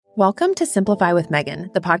Welcome to Simplify with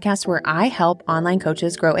Megan, the podcast where I help online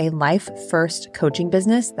coaches grow a life-first coaching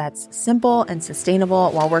business that's simple and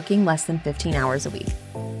sustainable while working less than 15 hours a week.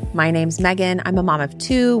 My name's Megan. I'm a mom of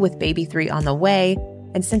two with baby 3 on the way.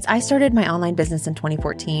 And since I started my online business in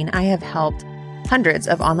 2014, I have helped hundreds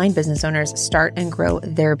of online business owners start and grow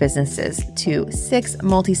their businesses to 6,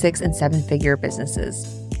 multi-6, and 7-figure businesses.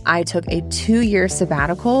 I took a 2-year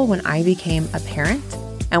sabbatical when I became a parent.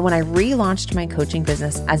 And when I relaunched my coaching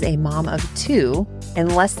business as a mom of 2,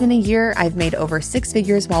 in less than a year, I've made over 6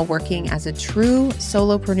 figures while working as a true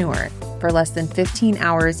solopreneur for less than 15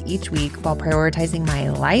 hours each week while prioritizing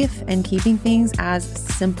my life and keeping things as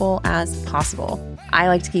simple as possible. I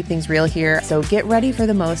like to keep things real here, so get ready for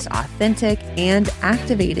the most authentic and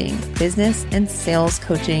activating business and sales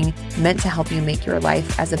coaching meant to help you make your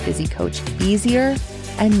life as a busy coach easier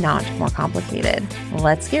and not more complicated.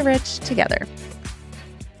 Let's get rich together.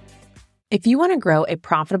 If you want to grow a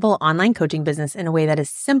profitable online coaching business in a way that is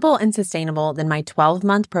simple and sustainable, then my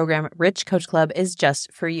 12-month program, Rich Coach Club, is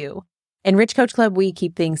just for you. In Rich Coach Club, we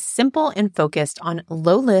keep things simple and focused on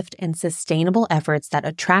low-lift and sustainable efforts that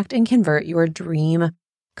attract and convert your dream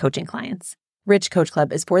coaching clients. Rich Coach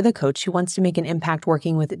Club is for the coach who wants to make an impact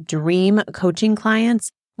working with dream coaching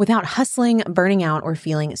clients without hustling, burning out, or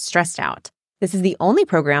feeling stressed out. This is the only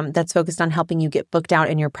program that's focused on helping you get booked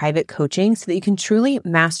out in your private coaching so that you can truly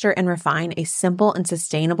master and refine a simple and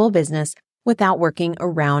sustainable business without working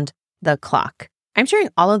around the clock. I'm sharing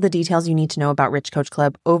all of the details you need to know about Rich Coach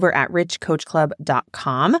Club over at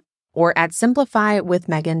richcoachclub.com or at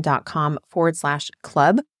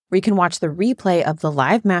simplifywithmegan.com/club, where you can watch the replay of the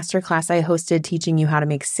live masterclass I hosted teaching you how to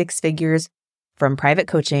make 6 figures from private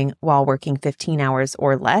coaching while working 15 hours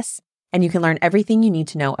or less. And you can learn everything you need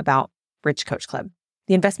to know about Rich Coach Club.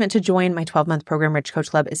 The investment to join my 12-month program, Rich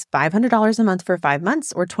Coach Club, is $500 a month for 5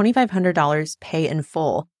 months or $2,500 pay in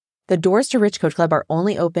full. The doors to Rich Coach Club are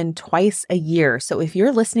only open twice a year. So if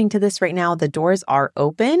you're listening to this right now, the doors are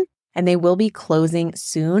open and they will be closing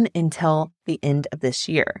soon until the end of this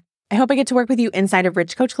year. I hope I get to work with you inside of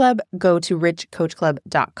Rich Coach Club. Go to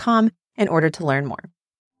richcoachclub.com in order to learn more.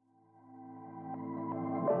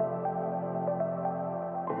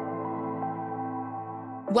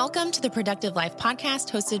 Welcome to the Productive Life podcast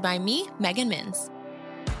hosted by me, Megan Minns.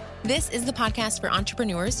 This is the podcast for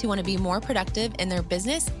entrepreneurs who want to be more productive in their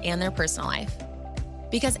business and their personal life.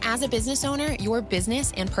 Because as a business owner, your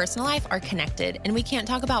business and personal life are connected, and we can't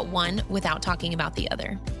talk about one without talking about the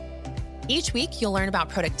other. Each week, you'll learn about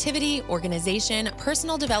productivity, organization,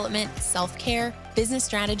 personal development, self-care, business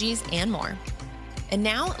strategies, and more. And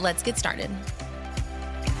now, let's get started.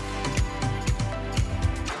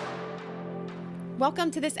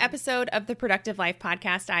 Welcome to this episode of the Productive Life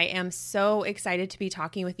podcast. I am so excited to be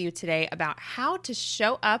talking with you today about how to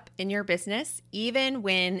show up in your business even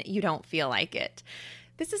when you don't feel like it.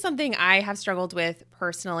 This is something I have struggled with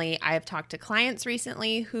personally. I have talked to clients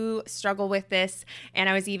recently who struggle with this, and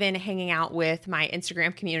I was even hanging out with my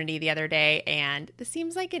Instagram community the other day, and this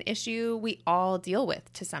seems like an issue we all deal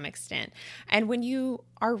with to some extent. And when you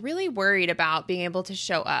are really worried about being able to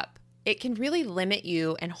show up, it can really limit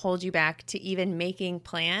you and hold you back to even making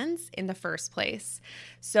plans in the first place.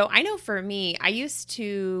 So I know for me, I used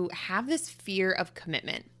to have this fear of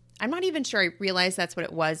commitment. I'm not even sure I realized that's what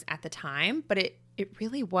it was at the time, but it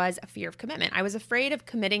really was a fear of commitment. I was afraid of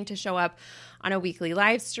committing to show up on a weekly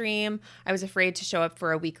live stream. I was afraid to show up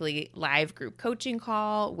for a weekly live group coaching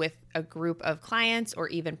call with a group of clients or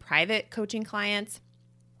even private coaching clients.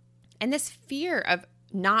 And this fear of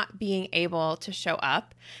not being able to show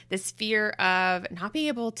up, this fear of not being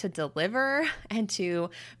able to deliver and to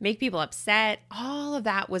make people upset, all of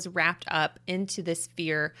that was wrapped up into this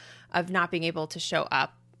fear of not being able to show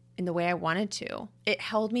up in the way I wanted to. It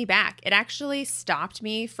held me back. It actually stopped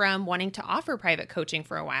me from wanting to offer private coaching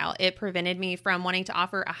for a while. It prevented me from wanting to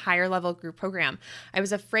offer a higher level group program. I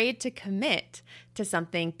was afraid to commit to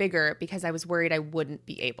something bigger because I was worried I wouldn't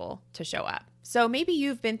be able to show up. So maybe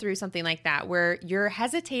you've been through something like that where you're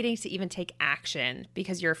hesitating to even take action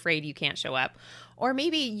because you're afraid you can't show up. Or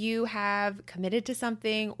maybe you have committed to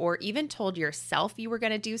something or even told yourself you were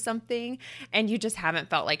going to do something and you just haven't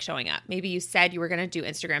felt like showing up. Maybe you said you were going to do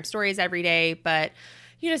Instagram stories every day, but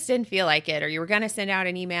you just didn't feel like it, or you were going to send out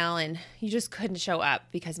an email and you just couldn't show up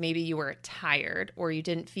because maybe you were tired or you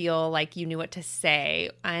didn't feel like you knew what to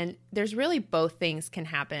say. And there's really both things can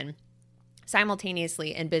happen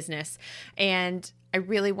simultaneously in business. And I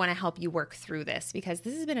really want to help you work through this because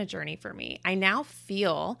this has been a journey for me. I now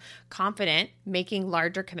feel confident making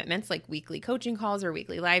larger commitments like weekly coaching calls or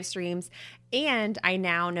weekly live streams. And I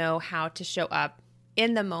now know how to show up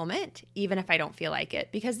in the moment, even if I don't feel like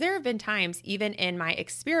it. Because there have been times, even in my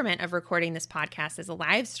experiment of recording this podcast as a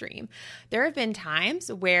live stream, there have been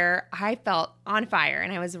times where I felt on fire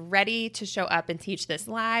and I was ready to show up and teach this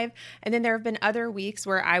live. And then there have been other weeks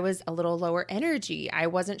where I was a little lower energy. I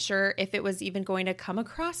wasn't sure if it was even going to come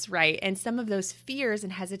across right. And some of those fears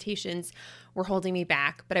and hesitations were holding me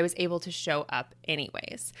back, but I was able to show up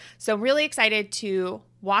anyways. So I'm really excited to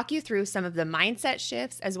walk you through some of the mindset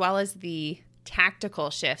shifts as well as the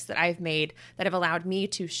tactical shifts that I've made that have allowed me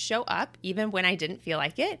to show up even when I didn't feel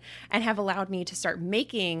like it, and have allowed me to start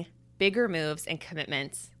making bigger moves and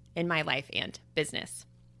commitments in my life and business.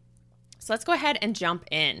 So let's go ahead and jump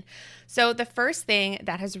in. So the first thing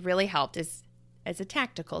that has really helped is, as a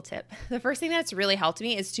tactical tip, the first thing that's really helped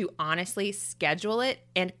me is to honestly schedule it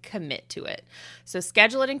and commit to it. So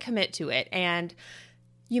schedule it and commit to it. And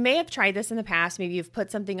you may have tried this in the past. Maybe you've put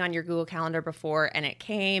something on your Google Calendar before and it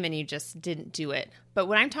came and you just didn't do it. But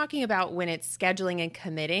what I'm talking about when it's scheduling and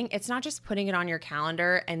committing, it's not just putting it on your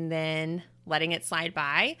calendar and then letting it slide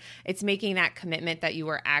by. It's making that commitment that you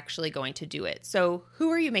are actually going to do it. So who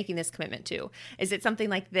are you making this commitment to? Is it something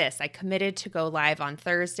like this? I committed to go live on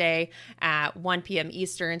Thursday at 1 p.m.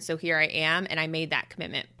 Eastern. So here I am, and I made that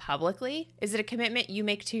commitment publicly. Is it a commitment you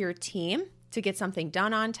make to your team to get something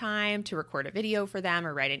done on time, to record a video for them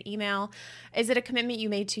or write an email? Is it a commitment you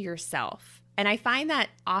made to yourself? And I find that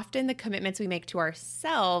often the commitments we make to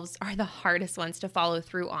ourselves are the hardest ones to follow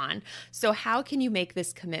through on. So how can you make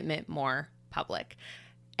this commitment more public?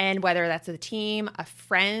 And whether that's a team, a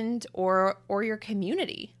friend, or your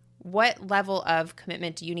community, what level of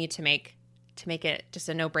commitment do you need to make it just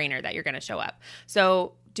a no-brainer that you're going to show up?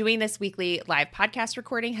 So doing this weekly live podcast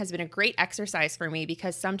recording has been a great exercise for me,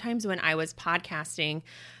 because sometimes when I was podcasting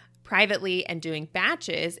privately and doing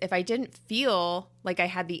batches, if I didn't feel like I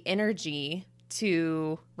had the energy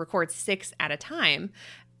to record 6 at a time,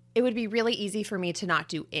 it would be really easy for me to not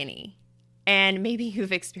do any. And maybe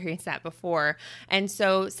you've experienced that before. And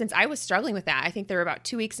so since I was struggling with that, I think there were about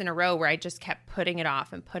 2 weeks in a row where I just kept putting it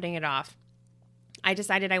off and putting it off. I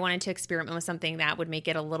decided I wanted to experiment with something that would make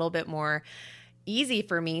it a little bit more easy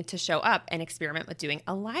for me to show up and experiment with doing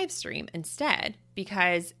a live stream instead,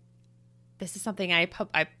 because this is something I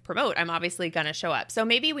promote. I'm obviously going to show up. So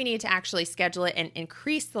maybe we need to actually schedule it and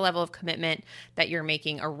increase the level of commitment that you're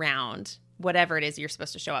making around whatever it is you're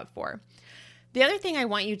supposed to show up for. The other thing I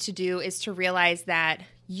want you to do is to realize that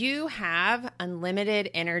you have unlimited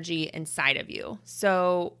energy inside of you.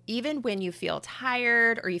 So even when you feel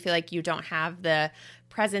tired or you feel like you don't have the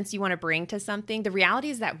presence you want to bring to something, the reality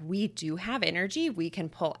is that we do have energy we can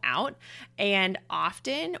pull out. And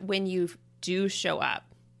often when you do show up,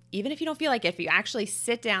 even if you don't feel like it, if you actually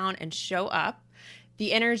sit down and show up,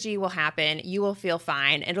 the energy will happen. You will feel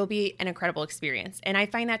fine. It'll be an incredible experience. And I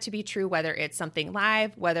find that to be true whether it's something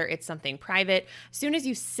live, whether it's something private. As soon as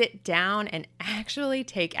you sit down and actually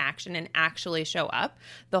take action and actually show up,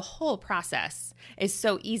 the whole process is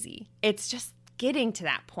so easy. It's just getting to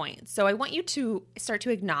that point. So I want you to start to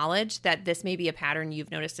acknowledge that this may be a pattern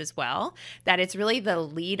you've noticed as well, that it's really the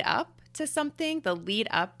lead up to something, the lead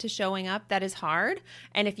up to showing up, that is hard.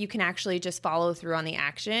 And if you can actually just follow through on the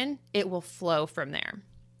action, it will flow from there.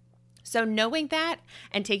 So knowing that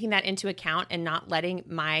and taking that into account and not letting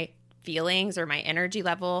my feelings or my energy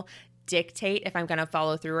level dictate if I'm going to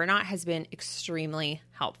follow through or not has been extremely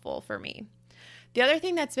helpful for me. The other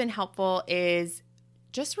thing that's been helpful is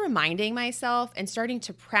just reminding myself and starting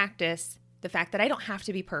to practice the fact that I don't have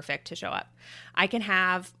to be perfect to show up. I can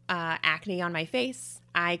have acne on my face.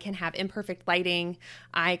 I can have imperfect lighting.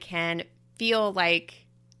 I can feel like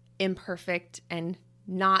imperfect and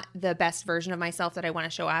not the best version of myself that I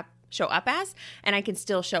want to show up as. And I can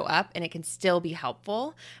still show up, and it can still be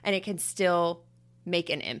helpful, and it can still make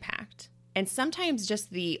an impact. And sometimes just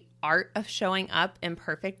the art of showing up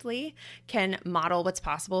imperfectly can model what's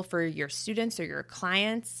possible for your students or your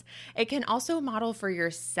clients. It can also model for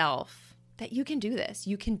yourself that you can do this.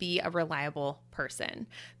 You can be a reliable person,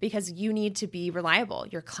 because you need to be reliable.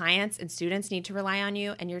 Your clients and students need to rely on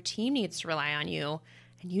you, and your team needs to rely on you,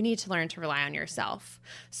 and you need to learn to rely on yourself.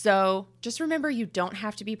 So just remember, you don't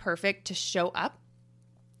have to be perfect to show up.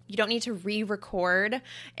 You don't need to re-record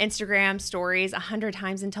Instagram stories 100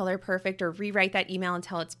 times until they're perfect, or rewrite that email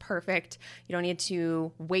until it's perfect. You don't need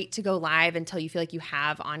to wait to go live until you feel like you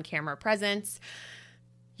have on-camera presence.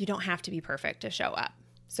 You don't have to be perfect to show up.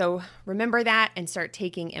 So remember that and start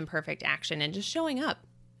taking imperfect action and just showing up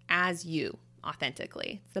as you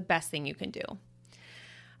authentically. It's the best thing you can do.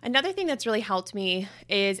 Another thing that's really helped me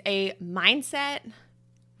is a mindset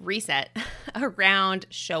reset around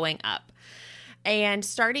showing up. And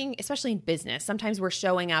starting, especially in business, sometimes we're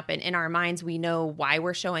showing up and in our minds, we know why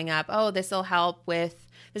we're showing up. Oh, this will help with,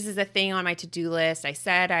 this is a thing on my to-do list. I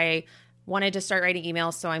said I wanted to start writing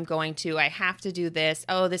emails, so I'm going to. I have to do this.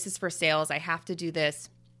 Oh, this is for sales. I have to do this.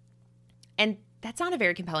 And that's not a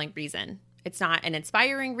very compelling reason. It's not an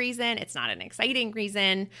inspiring reason. It's not an exciting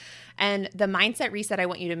reason. And the mindset reset I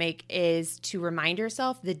want you to make is to remind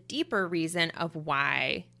yourself the deeper reason of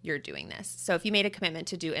why you're doing this. So if you made a commitment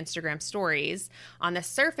to do Instagram stories, on the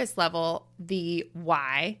surface level, the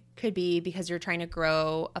why could be because you're trying to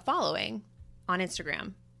grow a following on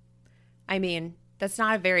Instagram. I mean, that's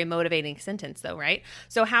not a very motivating sentence though, right?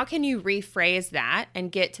 So how can you rephrase that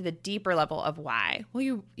and get to the deeper level of why? Well,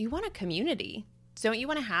 you want a community. Don't you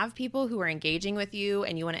want to have people who are engaging with you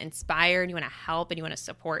and you want to inspire and you want to help and you want to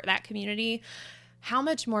support that community? How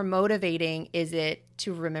much more motivating is it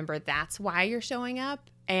to remember that's why you're showing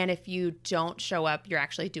up? And if you don't show up, you're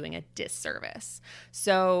actually doing a disservice.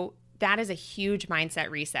 So that is a huge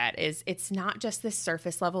mindset reset. It's not just this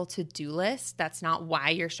surface level to-do list. That's not why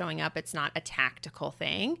you're showing up. It's not a tactical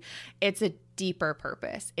thing. It's a deeper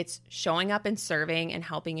purpose. It's showing up and serving and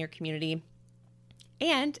helping your community.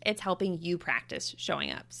 And it's helping you practice showing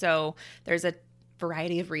up. So there's a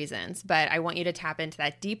variety of reasons, but I want you to tap into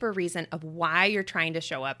that deeper reason of why you're trying to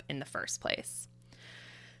show up in the first place.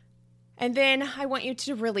 And then I want you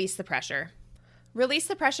to release the pressure. Release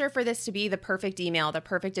the pressure for this to be the perfect email, the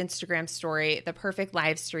perfect Instagram story, the perfect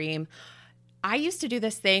live stream. I used to do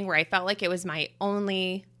this thing where I felt like it was my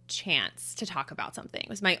only chance to talk about something. It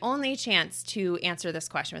was my only chance to answer this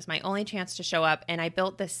question. It was my only chance to show up. And I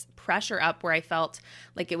built this pressure up where I felt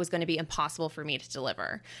like it was going to be impossible for me to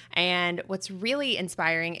deliver. And what's really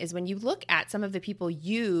inspiring is when you look at some of the people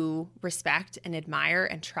you respect and admire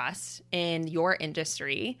and trust in your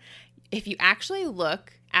industry, if you actually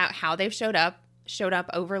look at how they've shown up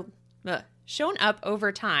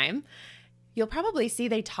over time, you'll probably see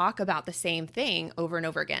they talk about the same thing over and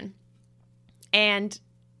over again. And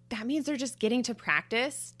that means they're just getting to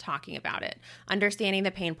practice talking about it, understanding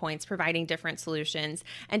the pain points, providing different solutions.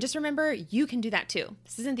 And just remember, you can do that too.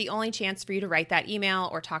 This isn't the only chance for you to write that email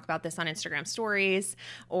or talk about this on Instagram stories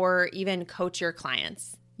or even coach your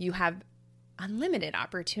clients. You have unlimited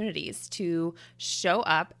opportunities to show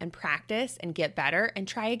up and practice and get better and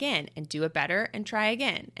try again and do it better and try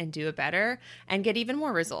again and do it better and get even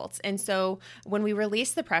more results. And so when we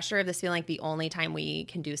release the pressure of this feeling like the only time we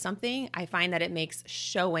can do something, I find that it makes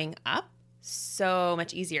showing up so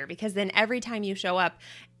much easier because then every time you show up,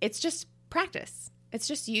 it's just practice. It's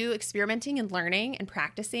just you experimenting and learning and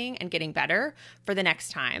practicing and getting better for the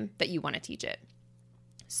next time that you want to teach it.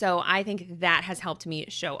 So I think that has helped me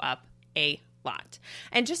show up a lot.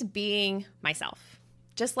 And just being myself,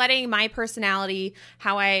 just letting my personality,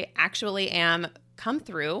 how I actually am, come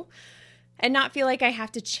through and not feel like I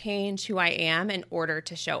have to change who I am in order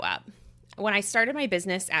to show up. When I started my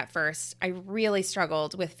business at first, I really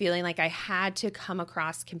struggled with feeling like I had to come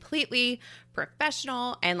across completely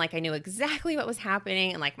professional and like I knew exactly what was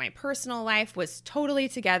happening and like my personal life was totally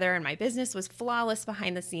together and my business was flawless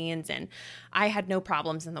behind the scenes and I had no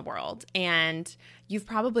problems in the world. And you've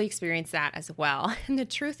probably experienced that as well. And the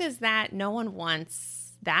truth is that no one wants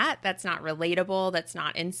that. That's not relatable. That's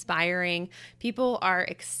not inspiring. People are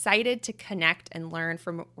excited to connect and learn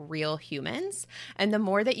from real humans. And the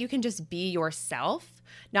more that you can just be yourself,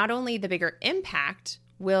 not only the bigger impact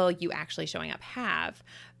will you actually showing up have,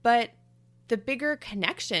 but the bigger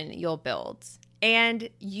connection you'll build. And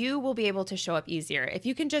you will be able to show up easier. If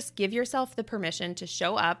you can just give yourself the permission to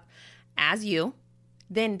show up as you,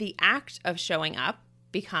 then the act of showing up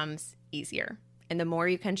becomes easier. And the more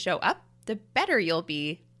you can show up, the better you'll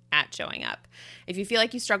be at showing up. If you feel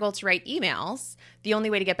like you struggle to write emails, the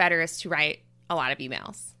only way to get better is to write a lot of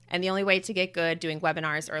emails. And the only way to get good doing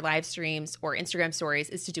webinars or live streams or Instagram stories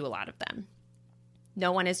is to do a lot of them.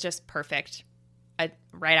 No one is just perfect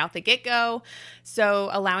right out the get-go. So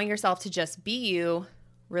allowing yourself to just be you,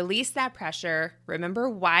 release that pressure, remember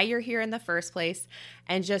why you're here in the first place,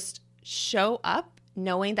 and just show up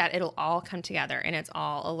knowing that it'll all come together and it's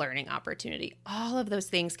all a learning opportunity. All of those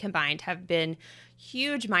things combined have been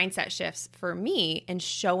huge mindset shifts for me in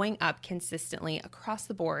showing up consistently across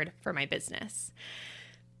the board for my business.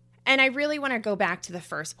 And I really want to go back to the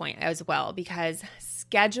first point as well, because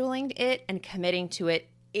scheduling it and committing to it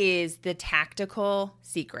is the tactical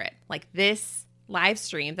secret. Like this live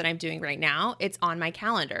stream that I'm doing right now, it's on my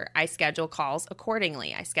calendar. I schedule calls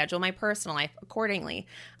accordingly. I schedule my personal life accordingly.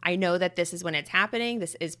 I know that this is when it's happening.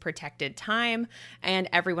 This is protected time, and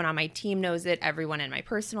everyone on my team knows it. Everyone in my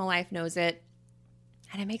personal life knows it.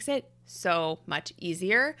 And it makes it so much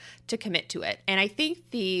easier to commit to it. And I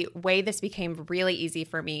think the way this became really easy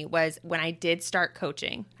for me was when I did start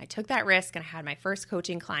coaching. I took that risk and I had my first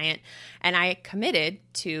coaching client, and I committed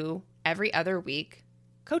to every other week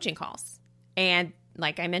coaching calls. And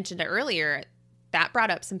like I mentioned earlier, that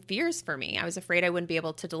brought up some fears for me. I was afraid I wouldn't be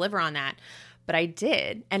able to deliver on that, but I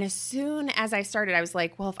did. And as soon as I started, I was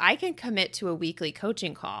like, well, if I can commit to a weekly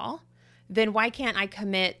coaching call, then why can't I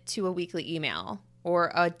commit to a weekly email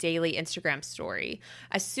or a daily Instagram story?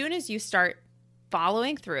 As soon as you start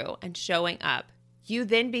following through and showing up, you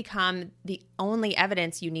then become the only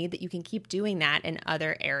evidence you need that you can keep doing that in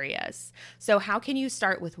other areas. So how can you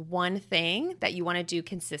start with one thing that you want to do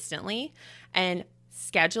consistently and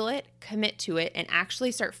schedule it, commit to it, and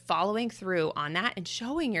actually start following through on that and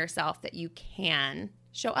showing yourself that you can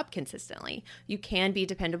show up consistently. You can be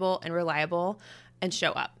dependable and reliable and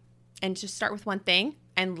show up. And just start with one thing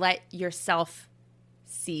and let yourself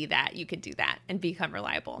see that you can do that and become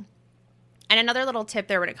reliable. And another little tip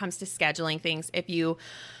there when it comes to scheduling things, if you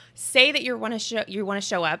say that you want to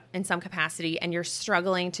show up in some capacity and you're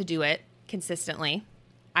struggling to do it consistently,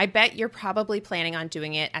 I bet you're probably planning on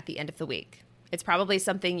doing it at the end of the week. It's probably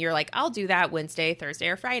something you're like, I'll do that Wednesday, Thursday,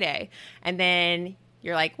 or Friday. And then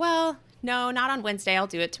you're like, well, no, not on Wednesday. I'll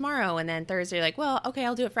do it tomorrow. And then Thursday, you're like, well, okay,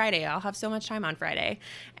 I'll do it Friday. I'll have so much time on Friday.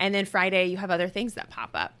 And then Friday, you have other things that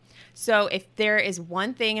pop up. So if there is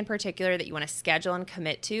one thing in particular that you want to schedule and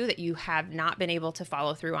commit to that you have not been able to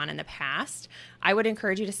follow through on in the past, I would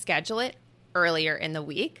encourage you to schedule it earlier in the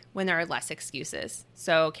week when there are less excuses.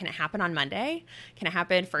 So can it happen on Monday? Can it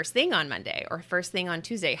happen first thing on Monday or first thing on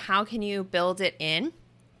Tuesday? How can you build it in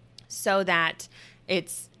so that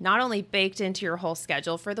it's not only baked into your whole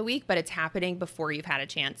schedule for the week, but it's happening before you've had a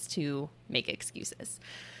chance to make excuses?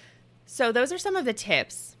 So those are some of the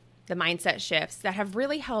tips, the mindset shifts that have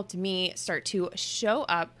really helped me start to show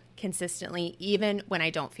up consistently, even when I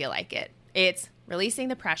don't feel like it. It's releasing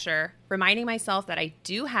the pressure, reminding myself that I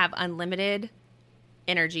do have unlimited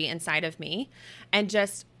energy inside of me, and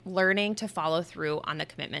just learning to follow through on the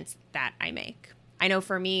commitments that I make. I know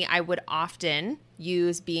for me, I would often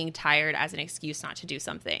use being tired as an excuse not to do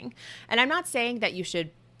something. And I'm not saying that you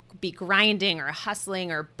should be grinding or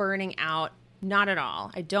hustling or burning out. Not at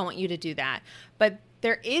all. I don't want you to do that. But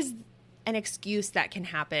there is an excuse that can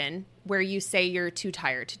happen where you say you're too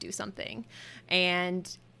tired to do something.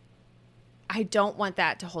 And I don't want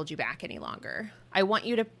that to hold you back any longer. I want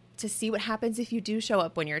you to see what happens if you do show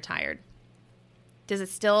up when you're tired. Does it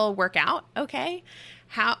still work out? Okay.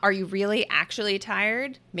 How are you really actually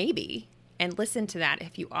tired? Maybe. And listen to that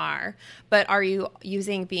if you are. But are you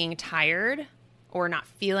using being tired or not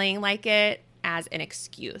feeling like it as an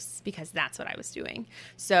excuse? Because that's what I was doing.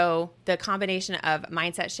 So the combination of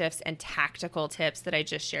mindset shifts and tactical tips that I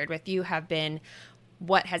just shared with you have been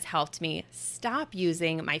what has helped me stop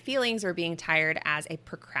using my feelings or being tired as a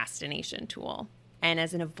procrastination tool and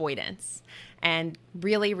as an avoidance, and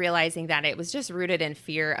really realizing that it was just rooted in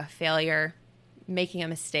fear of failure, making a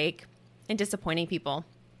mistake, and disappointing people.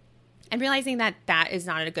 And realizing that that is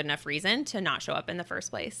not a good enough reason to not show up in the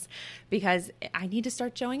first place, because I need to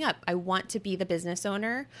start showing up. I want to be the business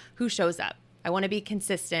owner who shows up. I want to be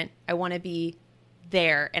consistent. I want to be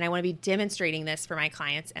there, and I want to be demonstrating this for my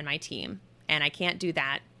clients and my team. And I can't do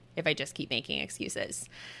that if I just keep making excuses.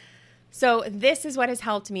 So this is what has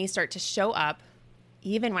helped me start to show up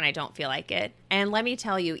even when I don't feel like it. And let me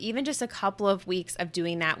tell you, even just a couple of weeks of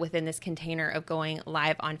doing that within this container of going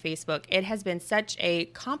live on Facebook, it has been such a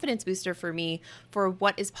confidence booster for me for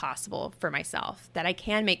what is possible for myself, that I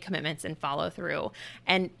can make commitments and follow through.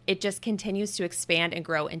 And it just continues to expand and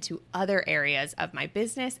grow into other areas of my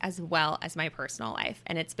business as well as my personal life.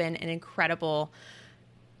 And it's been an incredible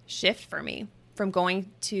shift for me from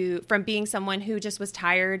being someone who just was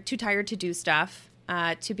too tired to do stuff,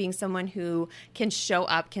 to being someone who can show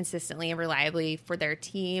up consistently and reliably for their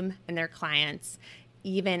team and their clients,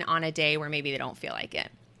 even on a day where maybe they don't feel like it.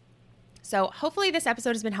 So hopefully this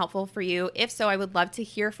episode has been helpful for you. If so, I would love to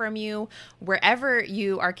hear from you wherever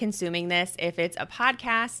you are consuming this. If it's a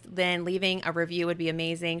podcast, then leaving a review would be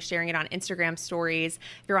amazing. Sharing it on Instagram stories.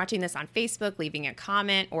 If you're watching this on Facebook, leaving a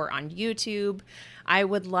comment, or on YouTube. I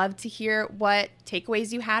would love to hear what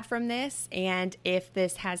takeaways you had from this, and if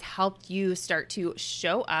this has helped you start to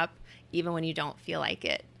show up even when you don't feel like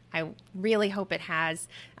it. I Really hope it has.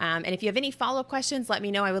 And if you have any follow-up questions, let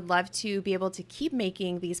me know. I would love to be able to keep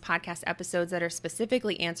making these podcast episodes that are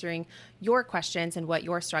specifically answering your questions and what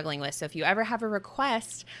you're struggling with. So if you ever have a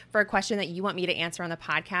request for a question that you want me to answer on the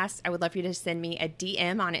podcast, I would love for you to send me a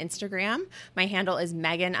DM on Instagram. My handle is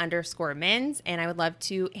Megan_Mins, and I would love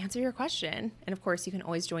to answer your question. And of course, you can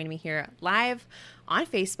always join me here live on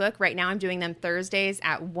Facebook. Right now, I'm doing them Thursdays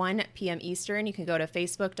at 1 p.m. Eastern. You can go to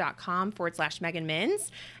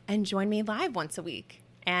facebook.com/MeganMins and join me live once a week.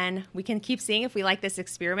 And we can keep seeing if we like this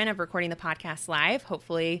experiment of recording the podcast live.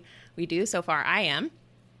 Hopefully we do. So far, I am.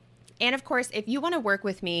 And of course, if you want to work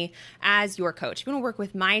with me as your coach, you want to work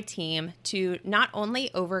with my team to not only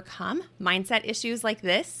overcome mindset issues like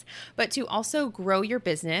this, but to also grow your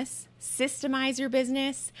business, systemize your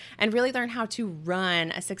business, and really learn how to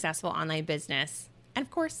run a successful online business, and of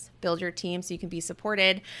course, build your team so you can be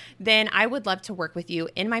supported, then I would love to work with you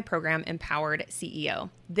in my program, Empowered CEO.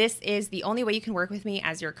 This is the only way you can work with me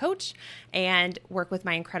as your coach and work with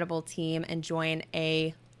my incredible team and join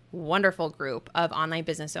a wonderful group of online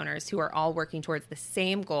business owners who are all working towards the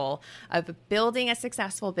same goal of building a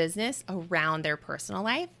successful business around their personal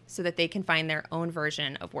life so that they can find their own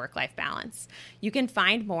version of work-life balance. You can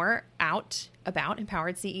find more out about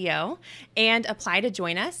Empowered CEO and apply to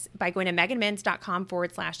join us by going to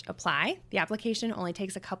meganmins.com/apply. The application only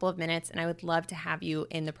takes a couple of minutes, and I would love to have you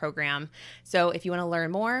in the program. So if you want to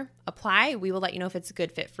learn more, apply. We will let you know if it's a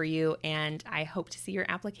good fit for you, and I hope to see your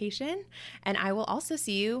application. And I will also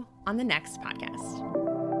see you on the next podcast.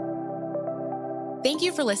 Thank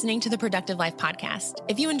you for listening to the Productive Life Podcast.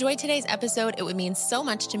 If you enjoyed today's episode, it would mean so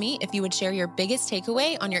much to me if you would share your biggest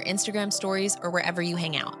takeaway on your Instagram stories or wherever you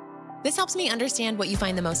hang out. This helps me understand what you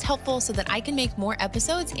find the most helpful so that I can make more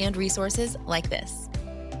episodes and resources like this.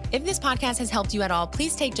 If this podcast has helped you at all,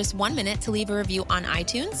 please take just 1 minute to leave a review on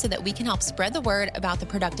iTunes so that we can help spread the word about the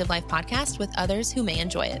Productive Life Podcast with others who may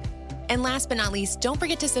enjoy it. And last but not least, don't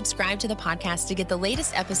forget to subscribe to the podcast to get the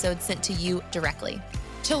latest episodes sent to you directly.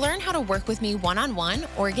 To learn how to work with me one-on-one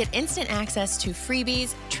or get instant access to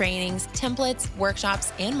freebies, trainings, templates,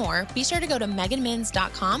 workshops, and more, be sure to go to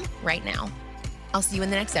meganmins.com right now. I'll see you in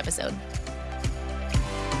the next episode.